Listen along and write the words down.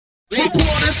Look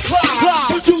what it's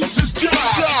Clyde, producer's job.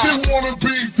 They wanna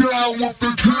be down with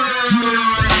the king.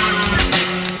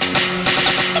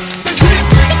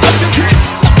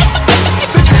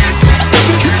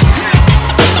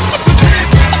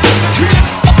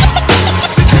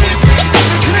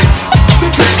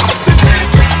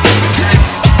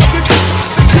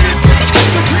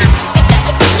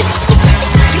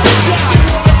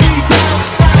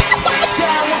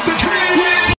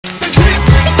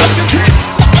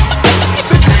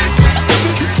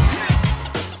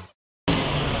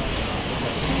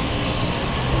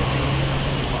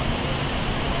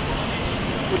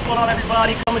 What's going on,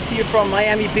 everybody? Coming to you from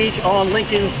Miami Beach on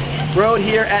Lincoln Road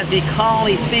here at the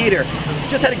Colony Theater.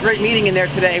 Just had a great meeting in there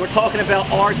today. We're talking about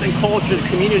arts and culture, the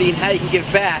community, and how you can give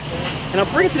back. And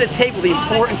I'm bringing to the table the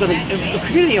importance of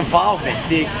community involvement.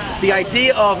 The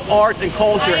idea of arts and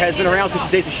culture has been around since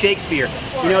the days of Shakespeare.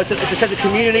 You know, it's a sense of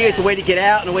community, it's a way to get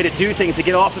out and a way to do things, to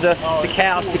get off of the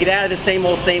couch, to get out of the same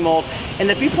old, and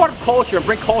to be part of culture and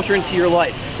bring culture into your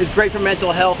life. It's great for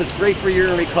mental health, it's great for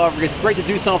your recovery, it's great to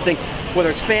do something, whether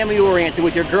it's family oriented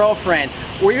with your girlfriend,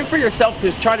 or even for yourself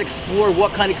to try to explore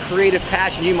what kind of creative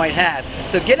passion you might have.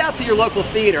 So get out to your local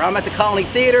theater. I'm at the Colony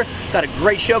Theater, got a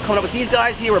great show coming up with these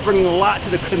guys here. We're bringing a lot to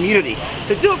the community.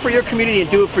 So do it for your community and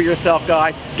do it for yourself,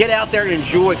 guys. Get out there and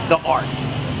enjoy the arts.